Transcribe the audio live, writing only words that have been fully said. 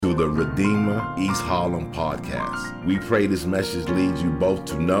the Redeemer East Harlem podcast. We pray this message leads you both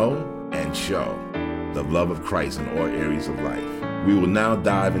to know and show the love of Christ in all areas of life. We will now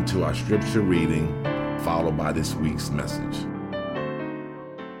dive into our scripture reading, followed by this week's message.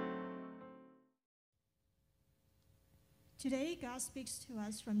 Today, God speaks to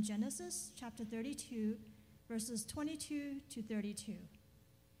us from Genesis chapter 32, verses 22 to 32.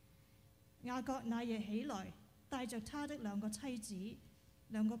 雅各那夜起來，帶着他的兩個妻子、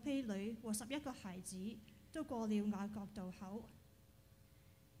兩個婢女和11個孩子，都過了雅各渡口。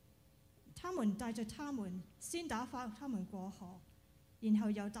他們帶着他們，先打發他們過河，然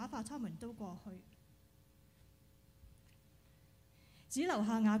後又打發他們都過去，只留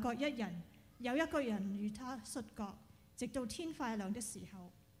下雅各一人。有一個人與他摔角，直到天快亮的時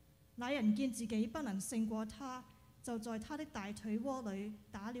候，那人見自己不能勝過他，就在他的大腿窩裏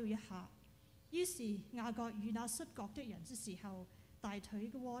打了一下。於是雅各與那摔角的人之時候，大腿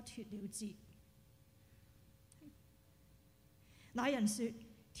嘅窩脫了節。那人說：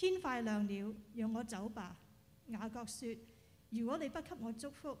天快亮了，讓我走吧。雅各說：如果你不給我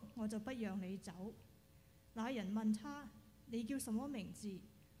祝福，我就不讓你走。那人問他：你叫什麼名字？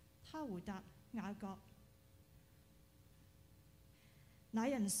他回答：雅各。那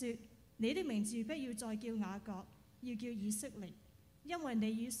人說：你的名字不要再叫雅各，要叫以色列，因為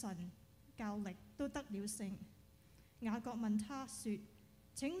你與神較力都得了勝。雅各問他說：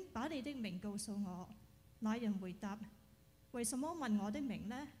請把你的名告訴我。那人回答：為什麼問我的名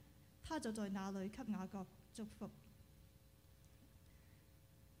呢？他就在那裏給雅各祝福。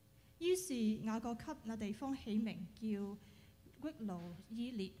於是雅各給那地方起名叫屈魯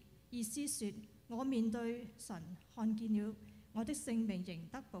伊列，意思說：我面對神看見了我的性命仍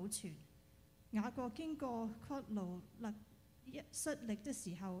得保存。雅各經過屈魯勒失力的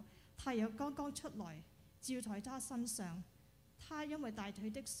時候，太陽剛剛出來，照在他身上。他因為大腿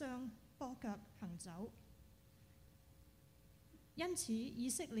的傷，跛腳行走。因此以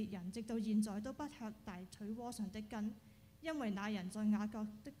色列人直到現在都不吃大腿窩上的根，因為那人在雅各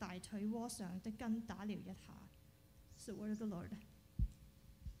的大腿窩上的根打了一下。So word of the Lord.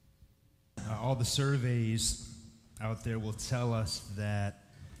 All the surveys out there will tell us that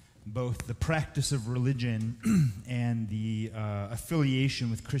both the practice of religion and the affiliation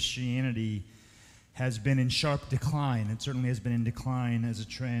with Christianity has been in sharp decline. It certainly has been in decline as a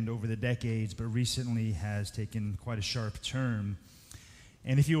trend over the decades, but recently has taken quite a sharp turn.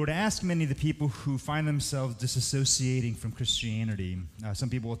 And if you were to ask many of the people who find themselves disassociating from Christianity, some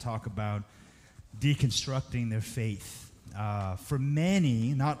people will talk about deconstructing their faith. For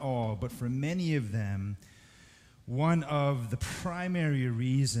many, not all, but for many of them, one of the primary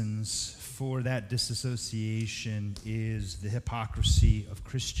reasons for that disassociation is the hypocrisy of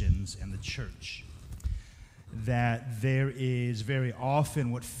Christians and the church. That there is very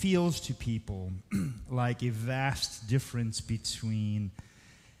often what feels to people like a vast difference between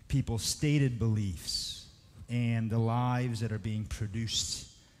people's stated beliefs and the lives that are being produced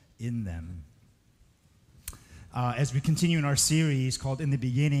in them. As we continue in our series called In the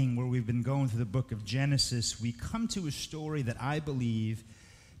Beginning, where we've been going through the book of Genesis, we come to a story that I believe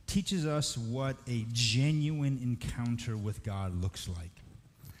teaches us what a genuine encounter with God looks like.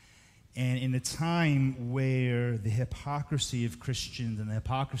 And in a time where the hypocrisy of Christians and the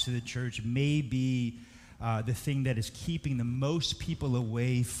hypocrisy of the church may be the thing that is keeping the most people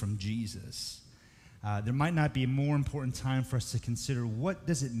away from Jesus, there might not be a more important time for us to consider what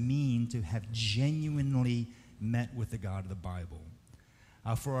does it mean to have genuinely met with the God of the Bible,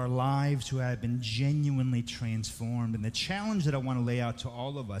 for our lives to have been genuinely transformed. And the challenge that I want to lay out to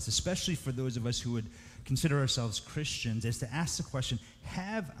all of us, especially for those of us who would consider ourselves Christians, is to ask the question,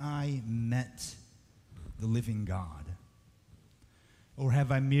 have I met the living God? Or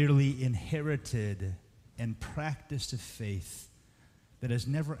have I merely inherited and practiced a faith that has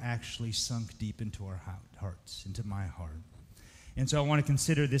never actually sunk deep into our hearts, into my heart? And so I want to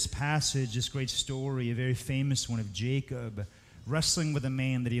consider this passage, this great story, a very famous one of Jacob wrestling with a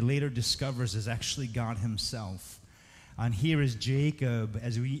man that he later discovers is actually God himself. And here is Jacob,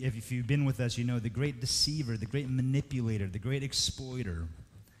 if you've been with us, you know, the great deceiver, the great manipulator, the great exploiter,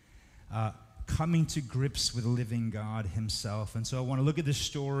 coming to grips with the living God himself. And so I want to look at this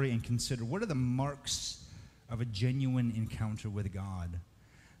story and consider, what are the marks of a genuine encounter with God?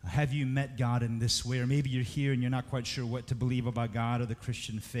 Have you met God in this way? Or maybe you're here and you're not quite sure what to believe about God or the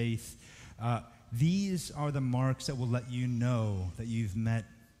Christian faith. These are the marks that will let you know that you've met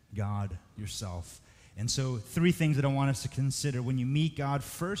God yourself. And so 3 things that I want us to consider. When you meet God,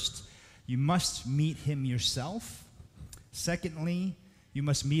 first, you must meet him yourself. Secondly, you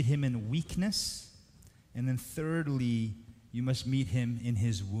must meet him in weakness. And then thirdly, you must meet him in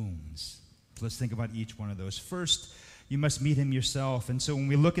his wounds. So let's think about each one of those. First, you must meet him yourself. And so when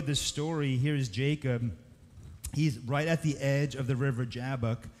we look at this story, here is Jacob. He's right at the edge of the river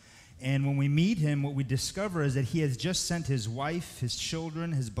Jabbok. And when we meet him, what we discover is that he has just sent his wife, his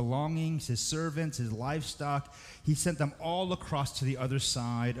children, his belongings, his servants, his livestock. He sent them all across to the other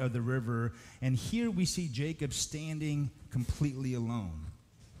side of the river. And here we see Jacob standing completely alone.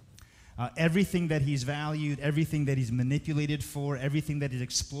 Everything that he's valued, everything that he's manipulated for, everything that he's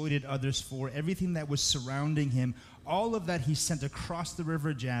exploited others for, everything that was surrounding him, all of that he sent across the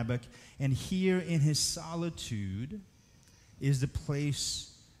river Jabbok. And here in his solitude is the place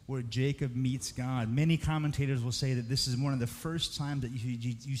where Jacob meets God. Many commentators will say that this is one of the first times that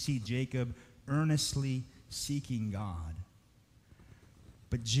you see Jacob earnestly seeking God.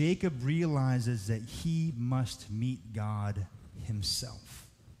 But Jacob realizes that he must meet God himself.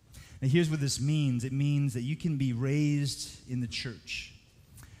 Now here's what this means. It means that you can be raised in the church.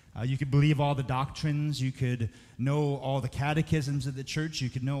 You could believe all the doctrines. You could know all the catechisms of the church. You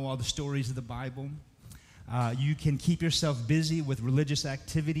could know all the stories of the Bible. You can keep yourself busy with religious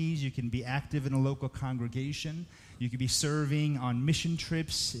activities. You can be active in a local congregation. You could be serving on mission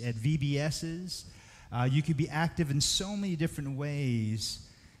trips at VBSs. You could be active in so many different ways.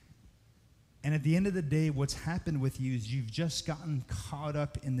 And at the end of the day, what's happened with you is you've just gotten caught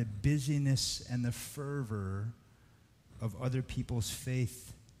up in the busyness and the fervor of other people's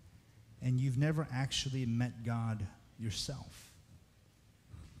faith, and you've never actually met God yourself.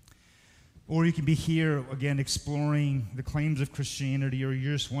 Or you can be here, again, exploring the claims of Christianity, or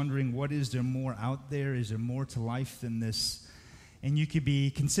you're just wondering, what is there more out there? Is there more to life than this? And you could be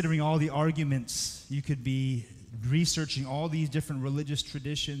considering all the arguments. You could be researching all these different religious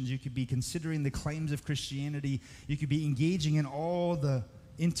traditions. You could be considering the claims of Christianity. You could be engaging in all the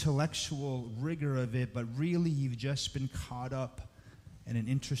intellectual rigor of it, but really you've just been caught up in an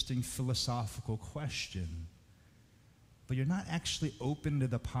interesting philosophical question. But you're not actually open to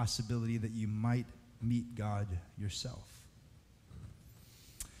the possibility that you might meet God yourself.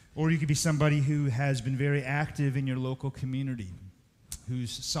 Or you could be somebody who has been very active in your local community,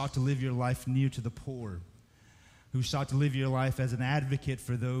 who's sought to live your life near to the poor, who sought to live your life as an advocate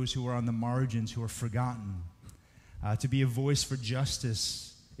for those who are on the margins, who are forgotten, to be a voice for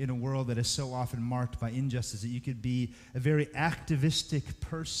justice in a world that is so often marked by injustice, that you could be a very activistic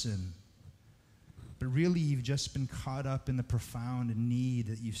person, but really you've just been caught up in the profound need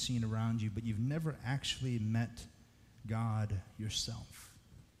that you've seen around you, but you've never actually met God yourself.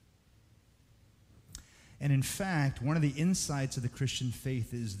 And in fact, one of the insights of the Christian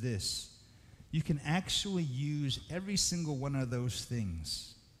faith is this: you can actually use every single one of those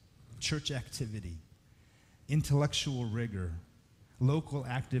things, church activity, intellectual rigor, local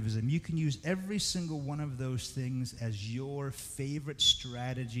activism. You can use every single one of those things as your favorite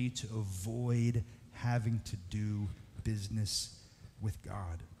strategy to avoid having to do business with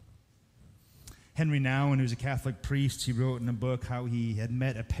God. Henry Nouwen, who's a Catholic priest, he wrote in a book how he had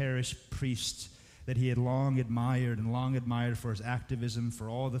met a parish priest that he had long admired for his activism, for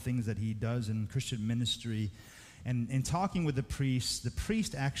all the things that he does in Christian ministry. And in talking with the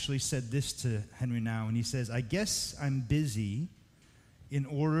priest actually said this to Henry Nouwen. He says, "I guess I'm busy in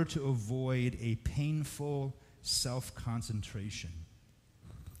order to avoid a painful self-concentration."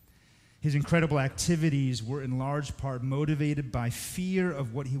 His incredible activities were in large part motivated by fear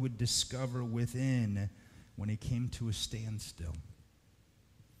of what he would discover within when he came to a standstill.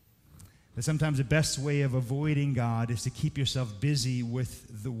 That sometimes the best way of avoiding God is to keep yourself busy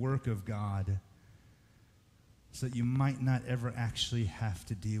with the work of God so that you might not ever actually have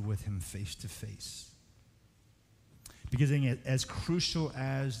to deal with him face to face. Because as crucial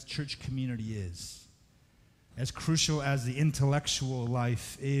as church community is, as crucial as the intellectual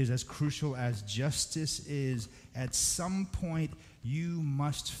life is, as crucial as justice is, at some point you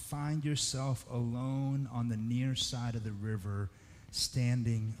must find yourself alone on the near side of the river,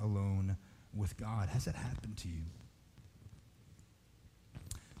 standing alone with God. Has that happened to you?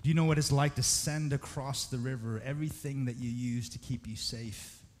 Do you know what it's like to send across the river everything that you use to keep you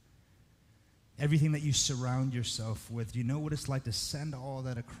safe? Everything that you surround yourself with? Do you know what it's like to send all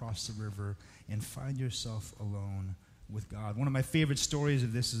that across the river and find yourself alone with God? One of my favorite stories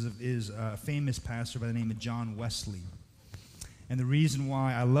of this is a famous pastor by the name of John Wesley. And the reason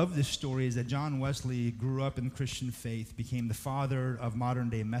why I love this story is that John Wesley grew up in the Christian faith, became the father of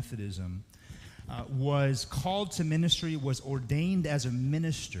modern-day Methodism, was called to ministry, was ordained as a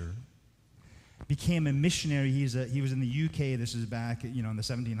minister, became a missionary. He was in the UK. This is back, in the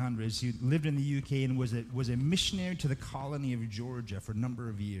 1700s. He lived in the UK and was a missionary to the colony of Georgia for a number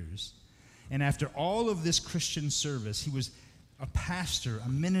of years. And after all of this Christian service, he was a pastor, a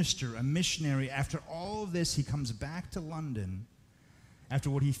minister, a missionary. After all of this, he comes back to London after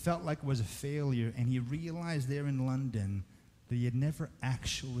what he felt like was a failure, and he realized there in London that he had never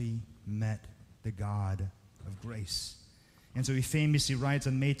actually met the God of grace. And so he famously writes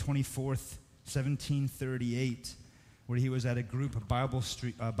on May 24th, 1738, where he was at a group of Bible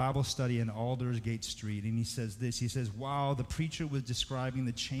study in Aldersgate Street, and he says this. He says, while the preacher was describing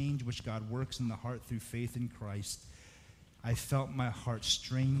the change which God works in the heart through faith in Christ, I felt my heart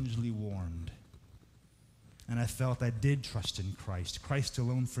strangely warmed. And I felt I did trust in Christ, Christ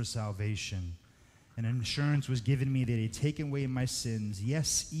alone for salvation. And an assurance was given me that he had taken away my sins,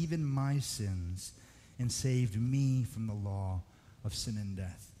 yes, even my sins, and saved me from the law of sin and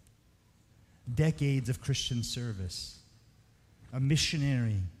death. Decades of Christian service, a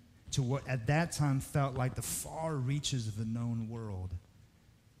missionary to what at that time felt like the far reaches of the known world.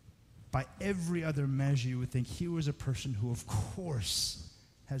 By every other measure, you would think he was a person who, of course,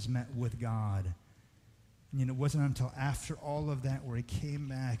 has met with God. And it wasn't until after all of that where he came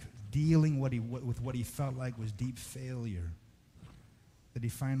back dealing with what he felt like was deep failure that he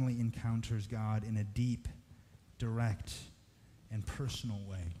finally encounters God in a deep, direct, and personal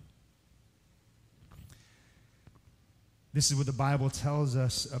way. This is what the Bible tells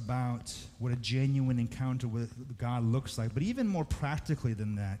us about what a genuine encounter with God looks like. But even more practically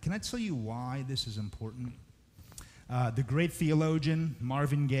than that, can I tell you why this is important? The great theologian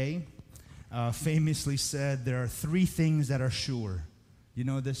Marvin Gaye famously said, there are three things that are sure. You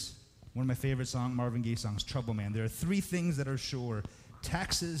know this? One of my favorite songs, Marvin Gaye songs, Trouble Man. There are three things that are sure: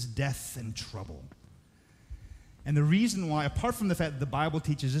 taxes, death, and trouble. And the reason why, apart from the fact that the Bible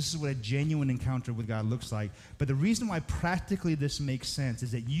teaches this is what a genuine encounter with God looks like, but the reason why practically this makes sense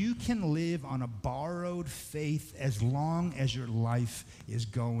is that you can live on a borrowed faith as long as your life is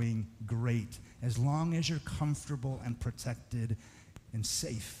going great, as long as you're comfortable and protected and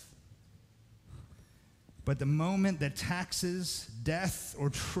safe. But the moment that taxes, death,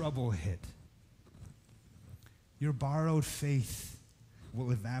 or trouble hit, your borrowed faith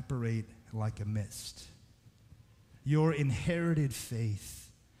will evaporate like a mist. Your inherited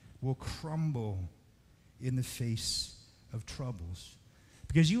faith will crumble in the face of troubles.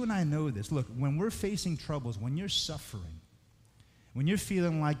 Because you and I know this. Look, when we're facing troubles, when you're suffering, when you're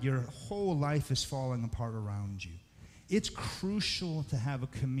feeling like your whole life is falling apart around you, it's crucial to have a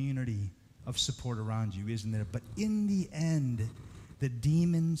community of support around you, isn't there? But in the end, the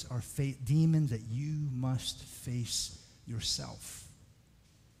demons are demons that you must face yourself.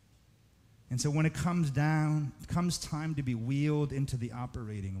 And so when it comes time to be wheeled into the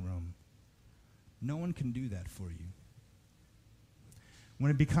operating room, no one can do that for you. When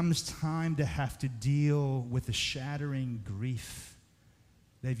it becomes time to have to deal with the shattering grief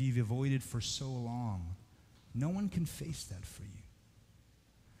that you've avoided for so long, no one can face that for you.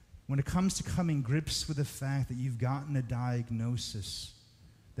 When it comes to coming grips with the fact that you've gotten a diagnosis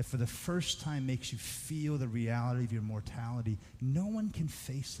that for the first time makes you feel the reality of your mortality, no one can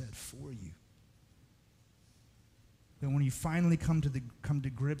face that for you. That when you finally come to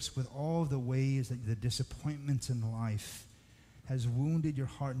grips with all the ways that the disappointments in life has wounded your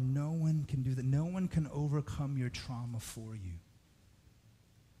heart, no one can do that. No one can overcome your trauma for you.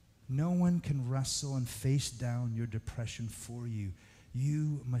 No one can wrestle and face down your depression for you.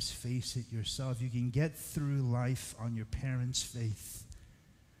 You must face it yourself. You can get through life on your parents' faith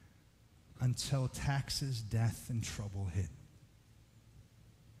until taxes, death, and trouble hit.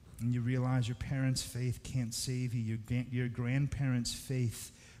 And you realize your parents' faith can't save you. Your grandparents'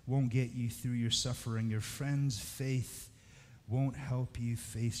 faith won't get you through your suffering. Your friends' faith won't help you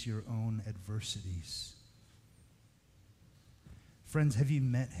face your own adversities. Friends, have you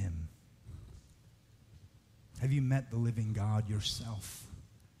met him? Have you met the living God yourself?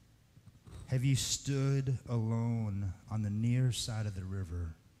 Have you stood alone on the near side of the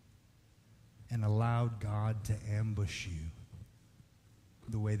river and allowed God to ambush you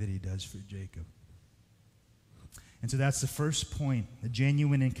the way that he does for Jacob? And so that's the first point, a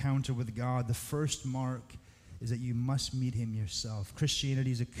genuine encounter with God. The first mark is that you must meet him yourself.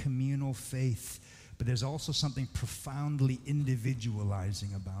 Christianity is a communal faith, but there's also something profoundly individualizing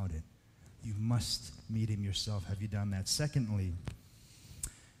about it. You must meet him yourself. Have you done that? Secondly,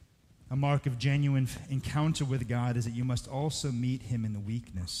 a mark of genuine encounter with God is that you must also meet him in the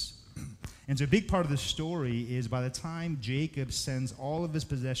weakness. And so a big part of the story is by the time Jacob sends all of his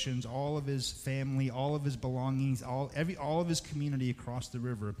possessions, all of his family, all of his belongings, all of his community across the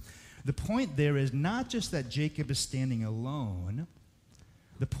river, the point there is not just that Jacob is standing alone.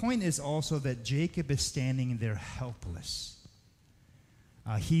 The point is also that Jacob is standing there helpless.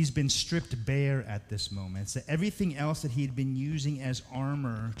 He's been stripped bare at this moment. So everything else that he'd been using as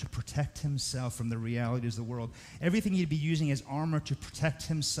armor to protect himself from the realities of the world, everything he'd be using as armor to protect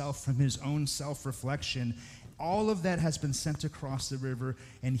himself from his own self-reflection, all of that has been sent across the river,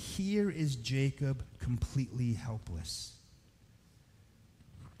 and here is Jacob completely helpless.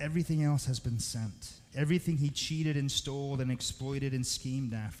 Everything else has been sent. Everything he cheated and stole and exploited and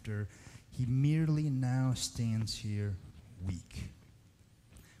schemed after, he merely now stands here weak,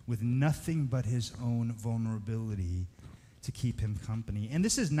 with nothing but his own vulnerability to keep him company. And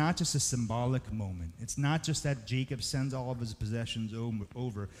this is not just a symbolic moment. It's not just that Jacob sends all of his possessions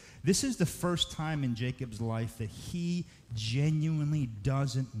over. This is the first time in Jacob's life that he genuinely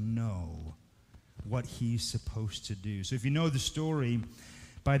doesn't know what he's supposed to do. So if you know the story,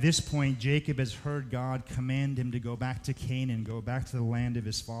 by this point, Jacob has heard God command him to go back to Canaan, go back to the land of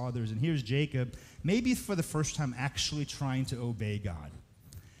his fathers. And here's Jacob, maybe for the first time, actually trying to obey God.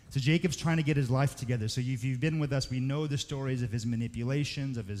 So Jacob's trying to get his life together. So if you've been with us, we know the stories of his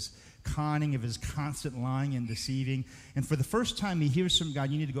manipulations, of his conning, of his constant lying and deceiving. And for the first time, he hears from God,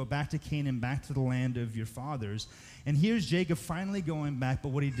 you need to go back to Canaan, back to the land of your fathers. And here's Jacob finally going back,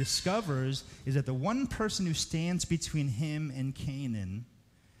 but what he discovers is that the one person who stands between him and Canaan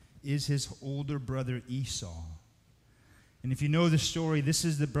is his older brother Esau. And if you know the story, this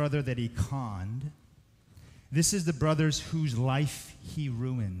is the brother that he conned. This is the brothers whose life he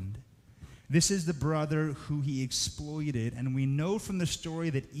ruined. This is the brother who he exploited. And we know from the story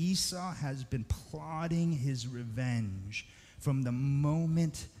that Esau has been plotting his revenge from the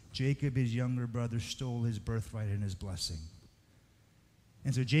moment Jacob, his younger brother, stole his birthright and his blessing.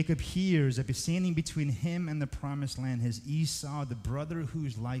 And so Jacob hears that standing between him and the promised land is Esau, the brother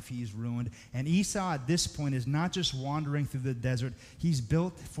whose life he's ruined. And Esau at this point is not just wandering through the desert. He's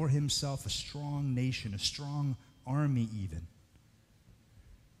built for himself a strong nation, a strong army even.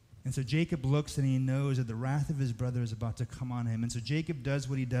 And so Jacob looks and he knows that the wrath of his brother is about to come on him. And so Jacob does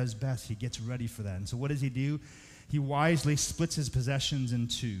what he does best. He gets ready for that. And so what does he do? He wisely splits his possessions in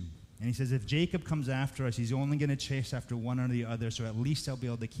two. And he says, if Jacob comes after us, he's only going to chase after one or the other, so at least I'll be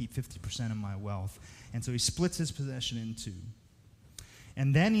able to keep 50% of my wealth. And so he splits his possession in two.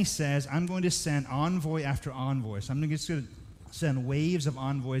 And then he says, I'm going to send envoy after envoy. So I'm just going to send waves of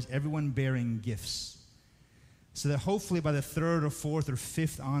envoys, everyone bearing gifts. So that hopefully by the third or fourth or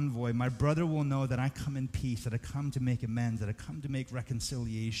fifth envoy, my brother will know that I come in peace, that I come to make amends, that I come to make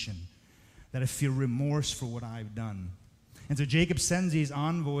reconciliation, that I feel remorse for what I've done. And so Jacob sends these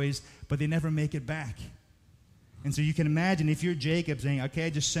envoys, but they never make it back. And so you can imagine if you're Jacob saying, okay, I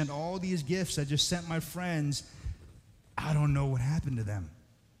just sent all these gifts, I just sent my friends, I don't know what happened to them.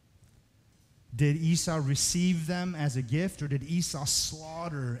 Did Esau receive them as a gift, or did Esau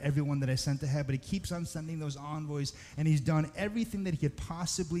slaughter everyone that I sent ahead? But he keeps on sending those envoys, and he's done everything that he could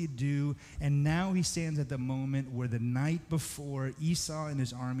possibly do, and now he stands at the moment where the night before Esau and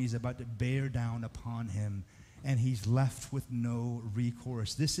his army is about to bear down upon him, and he's left with no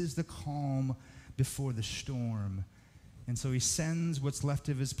recourse. This is the calm before the storm. And so he sends what's left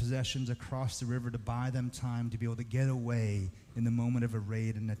of his possessions across the river to buy them time to be able to get away in the moment of a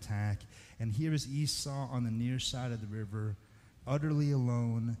raid and attack. And here is Esau on the near side of the river, utterly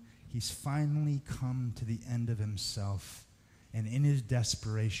alone. He's finally come to the end of himself. And in his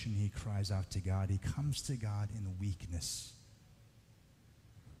desperation, he cries out to God. He comes to God in weakness.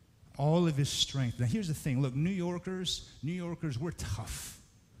 All of his strength. Now here's the thing. Look, New Yorkers, we're tough.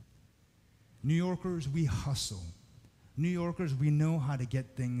 New Yorkers, we hustle. New Yorkers, we know how to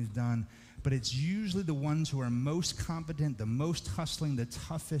get things done. But it's usually the ones who are most competent, the most hustling, the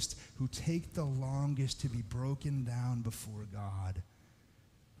toughest, who take the longest to be broken down before God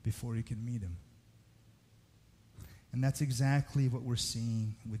before you can meet him. And that's exactly what we're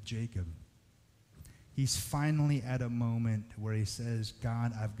seeing with Jacob. He's finally at a moment where he says,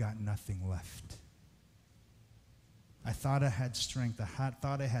 God, I've got nothing left. I thought I had strength. I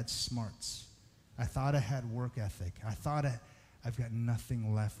thought I had smarts. I thought I had work ethic. I thought I've got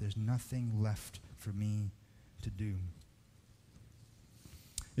nothing left. There's nothing left for me to do.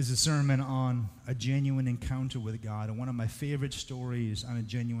 This is a sermon on a genuine encounter with God. And one of my favorite stories on a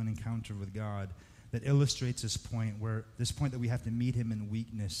genuine encounter with God that illustrates this point that we have to meet him in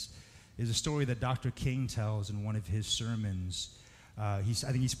weakness is a story that Dr. King tells in one of his sermons. I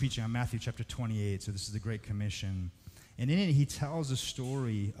think he's preaching on Matthew chapter 28, so this is the Great Commission. And in it, he tells a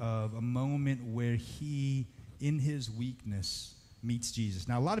story of a moment where he, in his weakness, meets Jesus.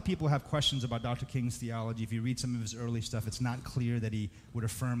 Now, a lot of people have questions about Dr. King's theology. If you read some of his early stuff, it's not clear that he would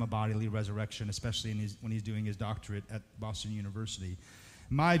affirm a bodily resurrection, especially when he's doing his doctorate at Boston University.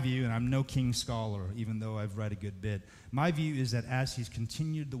 My view, and I'm no king scholar, even though I've read a good bit, my view is that as he's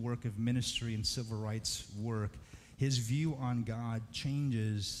continued the work of ministry and civil rights work, his view on God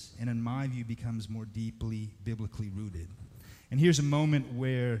changes, and in my view becomes more deeply biblically rooted. And here's a moment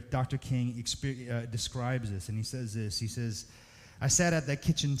where Dr. King describes this, and he says this. He says, I sat at that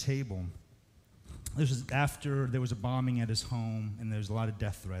kitchen table. This was after there was a bombing at his home, and there was a lot of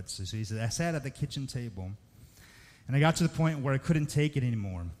death threats. So he said, I sat at the kitchen table, and I got to the point where I couldn't take it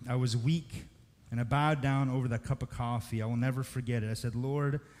anymore. I was weak, and I bowed down over that cup of coffee. I will never forget it. I said,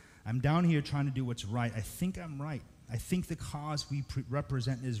 Lord, I'm down here trying to do what's right. I think I'm right. I think the cause we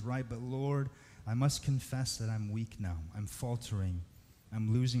represent is right, but Lord, I must confess that I'm weak now. I'm faltering.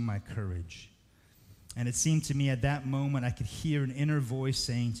 I'm losing my courage. And it seemed to me at that moment I could hear an inner voice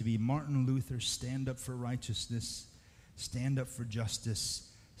saying to me, Martin Luther, stand up for righteousness, stand up for justice,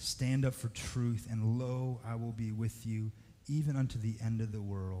 stand up for truth, and lo, I will be with you even unto the end of the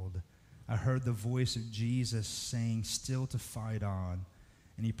world. I heard the voice of Jesus saying still to fight on,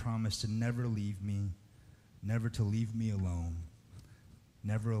 and he promised to never leave me, never to leave me alone,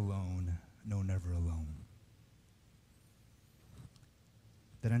 never alone, no, never alone.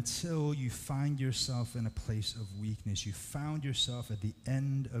 That until you find yourself in a place of weakness, you found yourself at the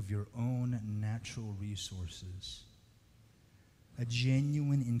end of your own natural resources, a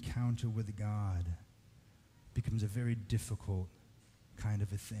genuine encounter with God becomes a very difficult kind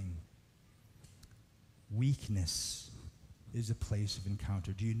of a thing. Weakness is a place of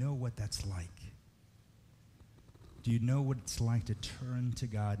encounter. Do you know what that's like? Do you know what it's like to turn to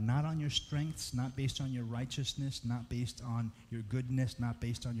God, not on your strengths, not based on your righteousness, not based on your goodness, not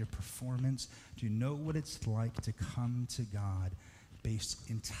based on your performance? Do you know what it's like to come to God based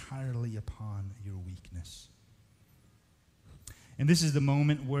entirely upon your weakness? And this is the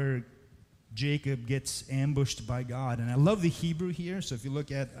moment where Jacob gets ambushed by God. And I love the Hebrew here. So if you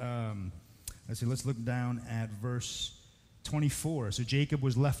look at, let's look down at verse 24. So Jacob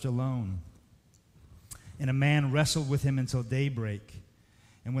was left alone, and a man wrestled with him until daybreak.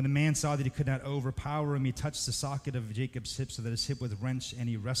 And when the man saw that he could not overpower him, he touched the socket of Jacob's hip so that his hip was wrenched, and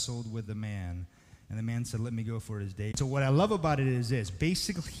he wrestled with the man. And the man said, let me go for his day. So what I love about it is this.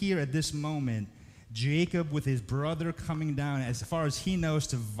 Basically here at this moment, Jacob with his brother coming down, as far as he knows,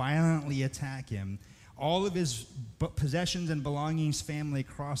 to violently attack him. All of his possessions and belongings, family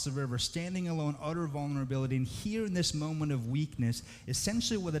across the river, standing alone, utter vulnerability. And here in this moment of weakness,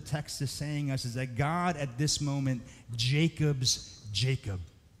 essentially what the text is saying us is that God at this moment, Jacob's Jacob.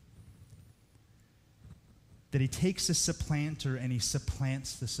 That he takes the supplanter and he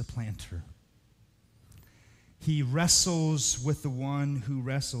supplants the supplanter. He wrestles with the one who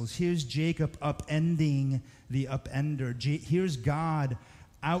wrestles. Here's Jacob upending the upender. Here's God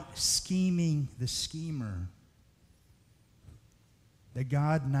out-scheming the schemer. That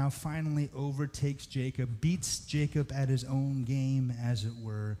God now finally overtakes Jacob, beats Jacob at his own game, as it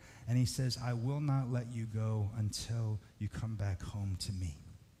were, and he says, I will not let you go until you come back home to me.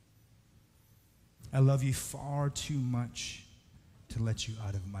 I love you far too much to let you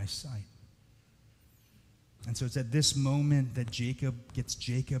out of my sight. And so it's at this moment that Jacob gets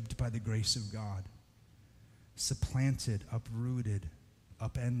Jacobed by the grace of God, supplanted, uprooted,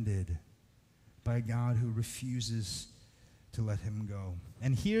 upended by a God who refuses to let him go.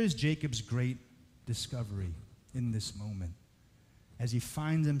 And here's Jacob's great discovery in this moment. As he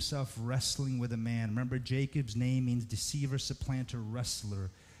finds himself wrestling with a man. Remember, Jacob's name means deceiver, supplanter, wrestler.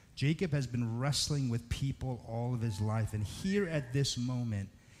 Jacob has been wrestling with people all of his life. And here at this moment,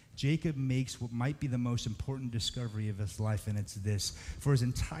 Jacob makes what might be the most important discovery of his life, and it's this. For his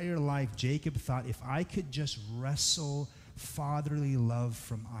entire life, Jacob thought, if I could just wrestle fatherly love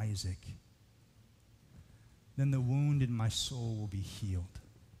from Isaac, then the wound in my soul will be healed.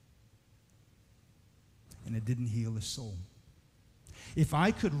 And it didn't heal his soul. If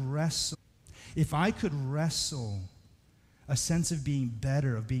I could wrestle a sense of being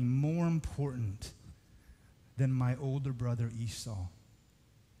better, of being more important than my older brother Esau,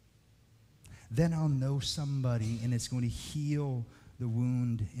 then I'll know somebody and it's going to heal the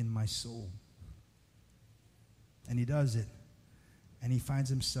wound in my soul. And he does it. And he finds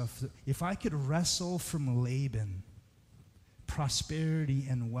himself, if I could wrestle from Laban prosperity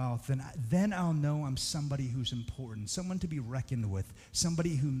and wealth, then I'll know I'm somebody who's important, someone to be reckoned with,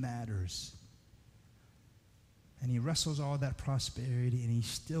 somebody who matters. And he wrestles all that prosperity and he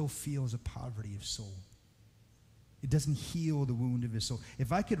still feels a poverty of soul. It doesn't heal the wound of his soul.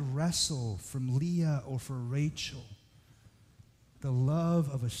 If I could wrestle from Leah or for Rachel the love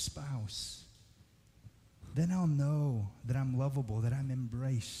of a spouse, then I'll know that I'm lovable, that I'm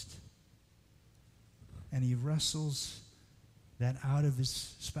embraced. And he wrestles that out of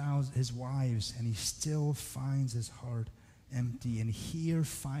his spouse, his wives, and he still finds his heart empty. And here,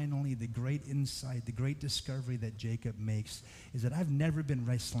 finally, the great insight, the great discovery that Jacob makes is that I've never been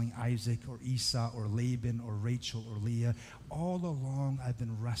wrestling Isaac or Esau or Laban or Rachel or Leah. All along, I've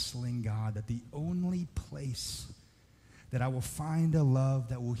been wrestling God, that the only place that I will find a love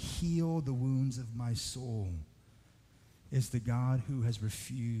that will heal the wounds of my soul is the God who has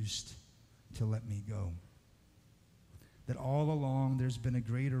refused to let me go. That all along there's been a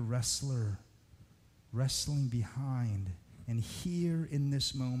greater wrestler wrestling behind, and here in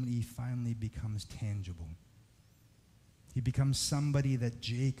this moment he finally becomes tangible. He becomes somebody that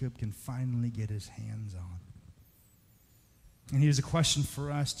Jacob can finally get his hands on. And here's a question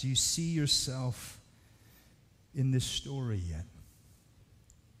for us. Do you see yourself in this story yet?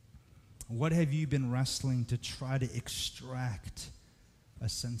 What have you been wrestling to try to extract a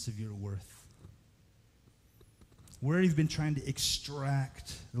sense of your worth? Where have you been trying to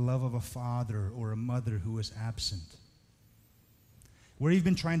extract the love of a father or a mother who is absent? Where have you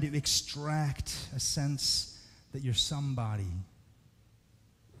been trying to extract a sense that you're somebody,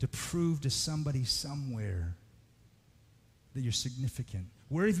 to prove to somebody somewhere that you're significant?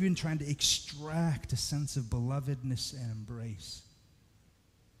 Where have you been trying to extract a sense of belovedness and embrace?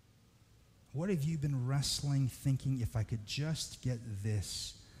 What have you been wrestling, thinking, if I could just get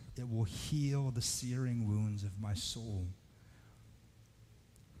this, it will heal the searing wounds of my soul?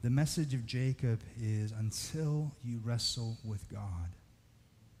 The message of Jacob is, until you wrestle with God,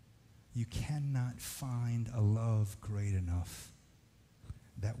 you cannot find a love great enough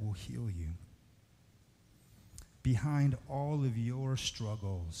that will heal you. Behind all of your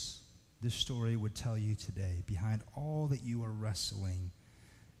struggles, this story would tell you today, behind all that you are wrestling,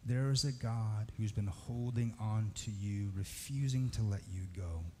 there is a God who's been holding on to you, refusing to let you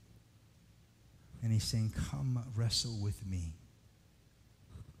go. And he's saying, come wrestle with me.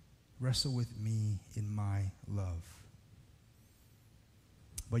 Wrestle with me in my love.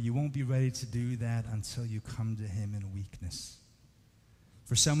 But you won't be ready to do that until you come to him in weakness.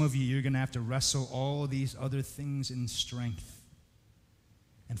 For some of you, you're going to have to wrestle all these other things in strength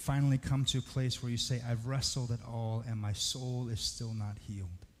and finally come to a place where you say, I've wrestled it all and my soul is still not healed.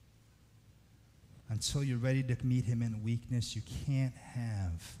 Until you're ready to meet him in weakness, you can't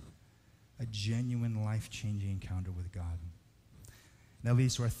have a genuine life-changing encounter with God. That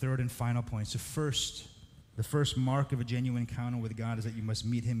leads to our third and final point. So the first mark of a genuine encounter with God is that you must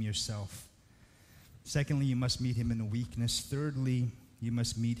meet him yourself. Secondly, you must meet him in weakness. Thirdly, you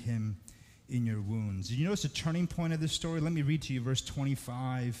must meet him in your wounds. Did you notice the turning point of this story? Let me read to you verse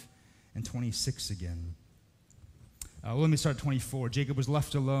 25 and 26 again. Let me start at 24. Jacob was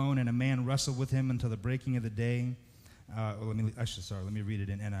left alone, and a man wrestled with him until the breaking of the day. Let me read it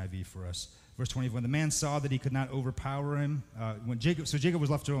in NIV for us. Verse 24, when the man saw that he could not overpower him, Jacob was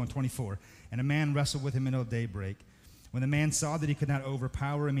left alone, 24, and a man wrestled with him until daybreak. When the man saw that he could not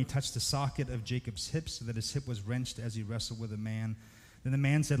overpower him, he touched the socket of Jacob's hip, so that his hip was wrenched as he wrestled with the man. Then the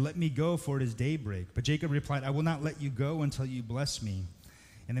man said, let me go, for it is daybreak. But Jacob replied, I will not let you go until you bless me.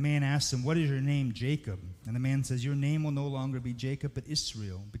 And the man asked him, what is your name, Jacob? And the man says, your name will no longer be Jacob, but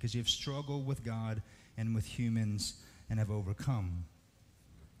Israel, because you have struggled with God and with humans and have overcome.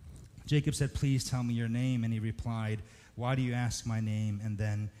 Jacob said, please tell me your name. And he replied, why do you ask my name? And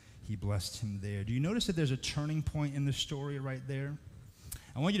then he blessed him there. Do you notice that there's a turning point in the story right there?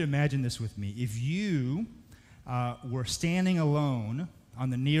 I want you to imagine this with me. If you were standing alone on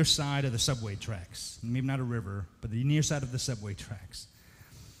the near side of the subway tracks, maybe not a river, but the near side of the subway tracks,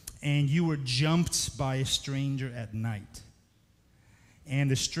 and you were jumped by a stranger at night, and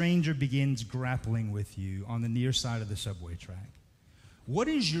the stranger begins grappling with you on the near side of the subway track, what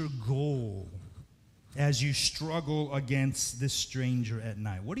is your goal as you struggle against this stranger at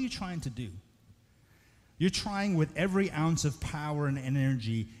night? What are you trying to do? You're trying with every ounce of power and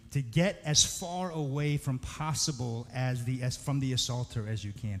energy to get as far away from possible as from the assaulter as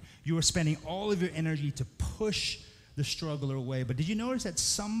you can. You are spending all of your energy to push the struggler away. But did you notice at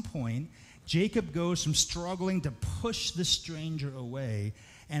some point, Jacob goes from struggling to push the stranger away,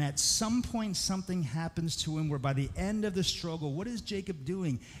 and at some point something happens to him where by the end of the struggle, what is Jacob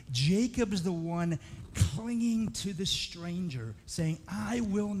doing? Jacob is the one clinging to the stranger, saying, I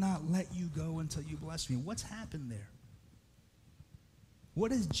will not let you go until you bless me. What's happened there?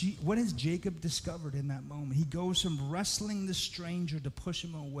 What has Jacob discovered in that moment? He goes from wrestling the stranger to push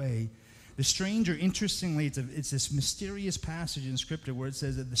him away. The stranger, interestingly, it's this mysterious passage in Scripture where it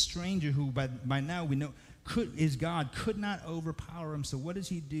says that the stranger, who by now we know is God, could not overpower him. So what does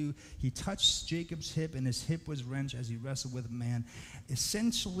he do? He touched Jacob's hip, and his hip was wrenched as he wrestled with a man.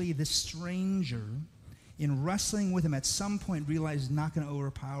 Essentially, the stranger in wrestling with him, at some point realizes he's not going to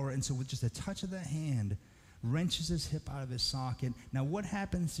overpower, and so with just a touch of that hand, wrenches his hip out of his socket. Now what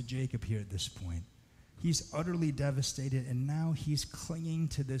happens to Jacob here at this point? He's utterly devastated, and now he's clinging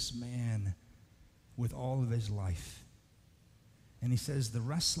to this man with all of his life. And he says, the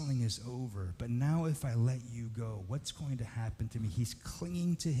wrestling is over, but now if I let you go, what's going to happen to me? He's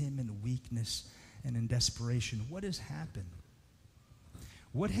clinging to him in weakness and in desperation. What has happened?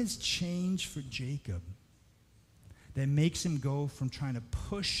 What has changed for Jacob that makes him go from trying to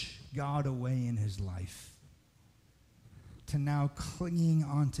push God away in his life to now clinging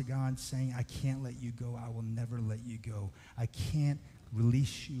onto God, saying, I can't let you go. I will never let you go. I can't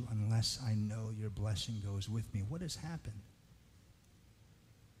release you unless I know your blessing goes with me. What has happened?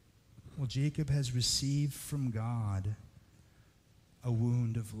 Well, Jacob has received from God a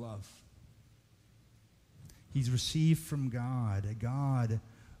wound of love. He's received from God, a God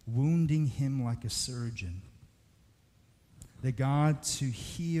wounding him like a surgeon. That God, to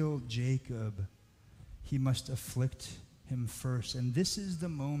heal Jacob, he must afflict him first. And this is the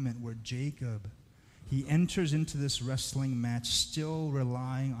moment where Jacob, he enters into this wrestling match still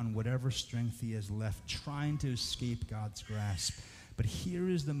relying on whatever strength he has left, trying to escape God's grasp. But here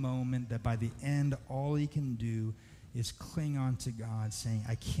is the moment that by the end, all he can do is cling on to God, saying,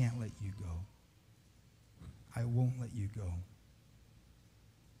 I can't let you go. I won't let you go.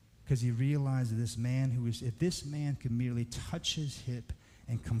 Because he realized that this man if this man could merely touch his hip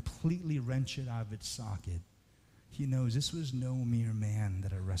and completely wrench it out of its socket, he knows this was no mere man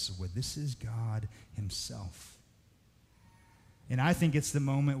that I wrestled with. This is God himself. And I think it's the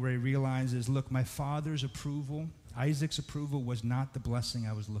moment where he realizes, look, my father's approval, Isaac's approval, was not the blessing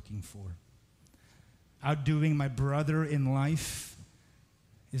I was looking for. Outdoing my brother in life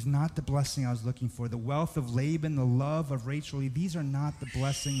is not the blessing I was looking for. The wealth of Laban, the love of Rachel, these are not the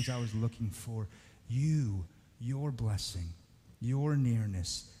blessings I was looking for. You, your blessing, your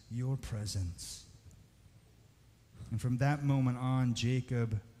nearness, your presence. And from that moment on,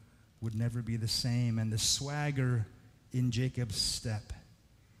 Jacob would never be the same. And the swagger in Jacob's step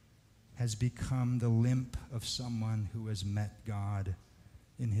has become the limp of someone who has met God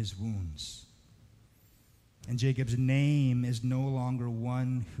in his wounds. And Jacob's name is no longer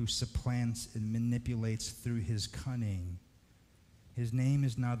one who supplants and manipulates through his cunning. His name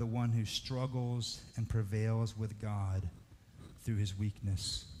is now the one who struggles and prevails with God through his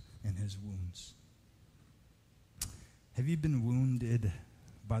weakness and his wounds. Have you been wounded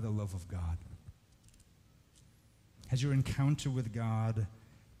by the love of God? Has your encounter with God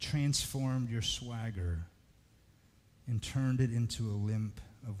transformed your swagger and turned it into a limp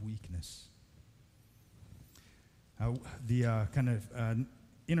of weakness? The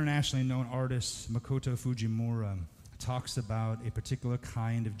internationally known artist Makoto Fujimura talks about a particular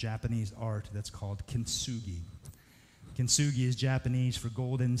kind of Japanese art that's called kintsugi. Kintsugi is Japanese for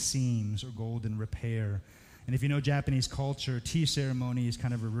golden seams or golden repair. And if you know Japanese culture, tea ceremony is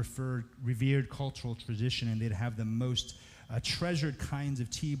kind of a revered cultural tradition, and they'd have the most treasured kinds of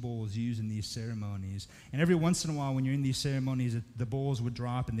tea bowls used in these ceremonies. And every once in a while when you're in these ceremonies, the bowls would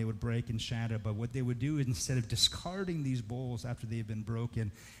drop and they would break and shatter. But what they would do is, instead of discarding these bowls after they've been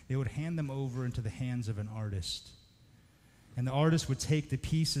broken, they would hand them over into the hands of an artist. And the artist would take the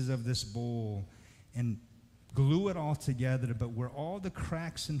pieces of this bowl and glue it all together, but where all the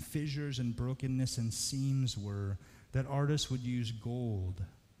cracks and fissures and brokenness and seams were, that artist would use gold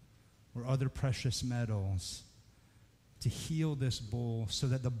or other precious metals to heal this bowl, so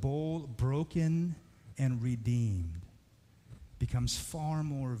that the bowl, broken and redeemed, becomes far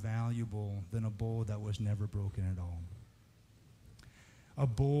more valuable than a bowl that was never broken at all. A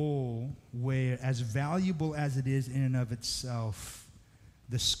bowl where, as valuable as it is in and of itself,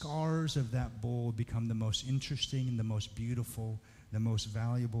 the scars of that bowl become the most interesting and the most beautiful, the most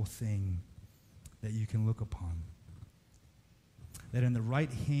valuable thing that you can look upon. That in the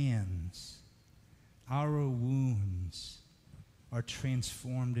right hands, our wounds are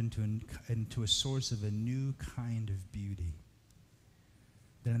transformed into a source of a new kind of beauty.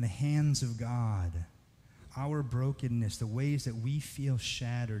 That in the hands of God, our brokenness, the ways that we feel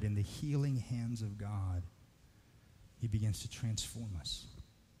shattered, in the healing hands of God, He begins to transform us.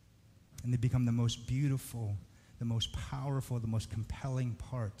 And they become the most beautiful, the most powerful, the most compelling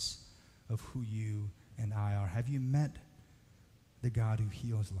parts of who you and I are. Have you met the God who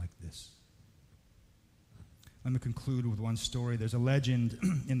heals like this? Let me conclude with one story. There's a legend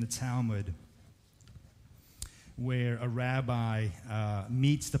in the Talmud where a rabbi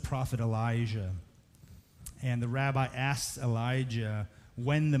meets the prophet Elijah, and the rabbi asks Elijah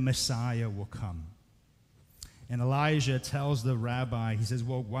when the Messiah will come. And Elijah tells the rabbi, he says,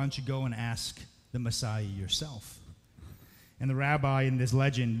 well, why don't you go and ask the Messiah yourself. And the rabbi in this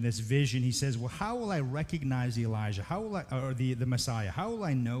legend, in this vision, he says, well, how will I recognize the Elijah? The Messiah? How will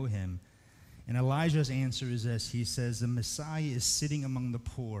I know him? And Elijah's answer is this. He says, the Messiah is sitting among the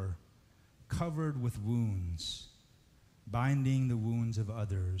poor, covered with wounds, binding the wounds of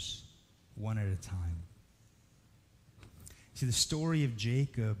others one at a time. See, the story of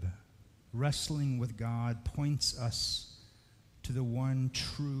Jacob wrestling with God points us to the one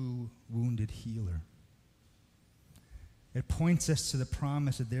true wounded healer. It points us to the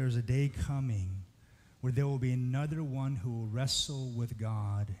promise that there is a day coming where there will be another one who will wrestle with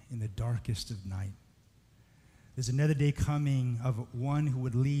God in the darkest of night. There's another day coming of one who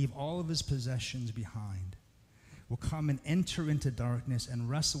would leave all of his possessions behind, will come and enter into darkness and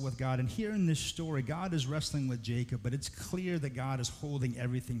wrestle with God. And here in this story, God is wrestling with Jacob, but it's clear that God is holding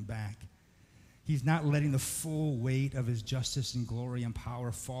everything back. He's not letting the full weight of his justice and glory and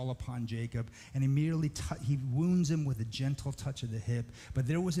power fall upon Jacob, and he wounds him with a gentle touch of the hip. But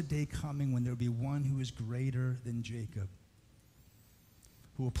there was a day coming when there would be one who is greater than Jacob,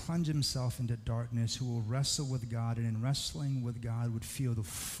 who will plunge himself into darkness, who will wrestle with God, and in wrestling with God would feel the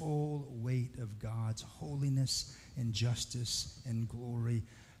full weight of God's holiness and justice and glory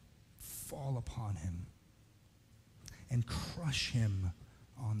fall upon him and crush him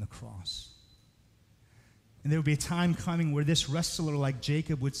on the cross. And there would be a time coming where this wrestler like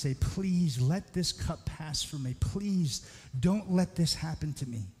Jacob would say, please let this cup pass from me. Please don't let this happen to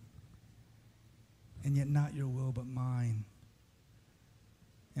me. And yet not your will but mine.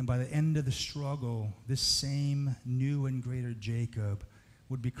 And by the end of the struggle, this same new and greater Jacob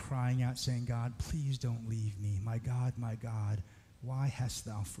would be crying out saying, God, please don't leave me. My God, why hast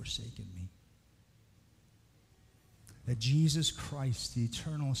thou forsaken me? That Jesus Christ, the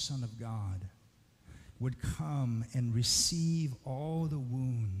eternal Son of God, would come and receive all the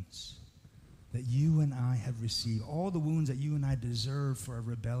wounds that you and I have received, all the wounds that you and I deserve for our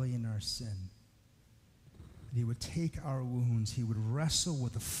rebellion and our sin. That he would take our wounds, he would wrestle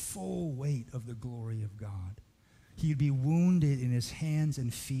with the full weight of the glory of God. He would be wounded in his hands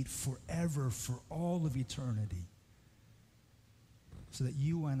and feet forever, for all of eternity, so that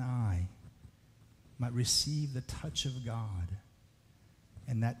you and I might receive the touch of God.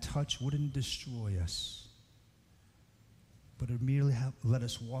 And that touch wouldn't destroy us, but it would merely let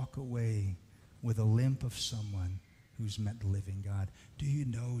us walk away with a limp of someone who's met the living God. Do you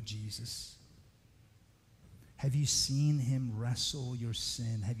know Jesus? Have you seen him wrestle your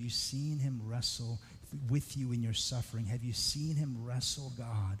sin? Have you seen him wrestle with you in your suffering? Have you seen him wrestle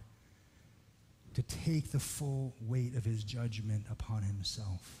God to take the full weight of his judgment upon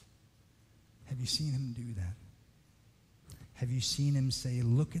himself? Have you seen him do that? Have you seen him say,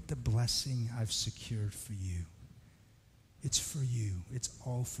 look at the blessing I've secured for you. It's for you. It's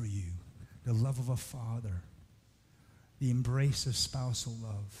all for you. The love of a father, the embrace of spousal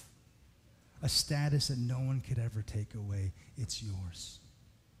love, a status that no one could ever take away. It's yours.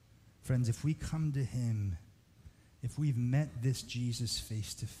 Friends, if we come to him, if we've met this Jesus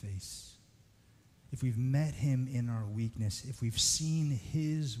face to face, if we've met him in our weakness, if we've seen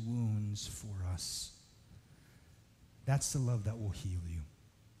his wounds for us, that's the love that will heal you.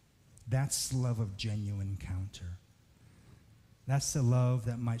 That's the love of genuine encounter. That's the love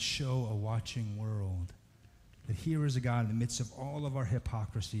that might show a watching world that here is a God in the midst of all of our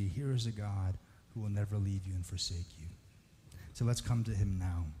hypocrisy. Here is a God who will never leave you and forsake you. So let's come to him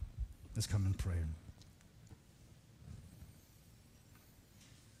now. Let's come in prayer.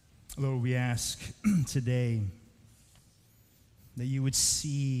 Lord, we ask today that you would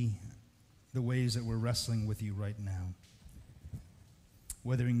see the ways that we're wrestling with you right now,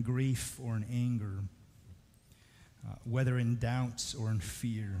 whether in grief or in anger, whether in doubts or in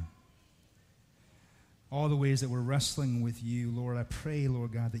fear. All the ways that we're wrestling with you, Lord, I pray,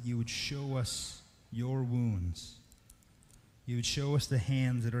 Lord God, that you would show us your wounds. You would show us the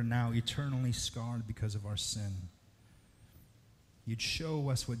hands that are now eternally scarred because of our sin. You'd show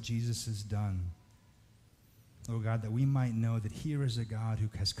us what Jesus has done. Lord God, that we might know that here is a God who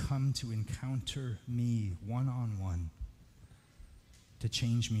has come to encounter me one-on-one to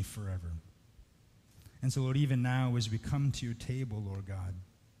change me forever. And so, Lord, even now as we come to your table, Lord God,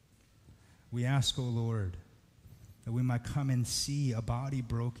 we ask, O Lord, that we might come and see a body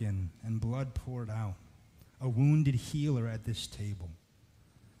broken and blood poured out, a wounded healer at this table.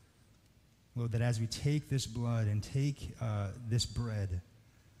 Lord, that as we take this blood and take this bread,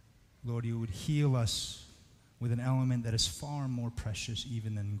 Lord, you would heal us with an element that is far more precious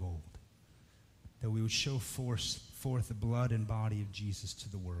even than gold. That we would show forth the blood and body of Jesus to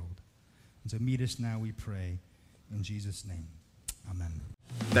the world. And so meet us now, we pray, in Jesus' name. Amen.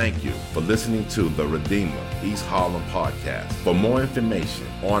 Thank you for listening to the Redeemer East Harlem podcast. For more information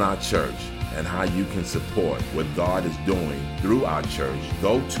on our church and how you can support what God is doing through our church,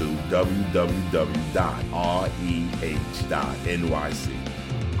 go to www.reh.nyc.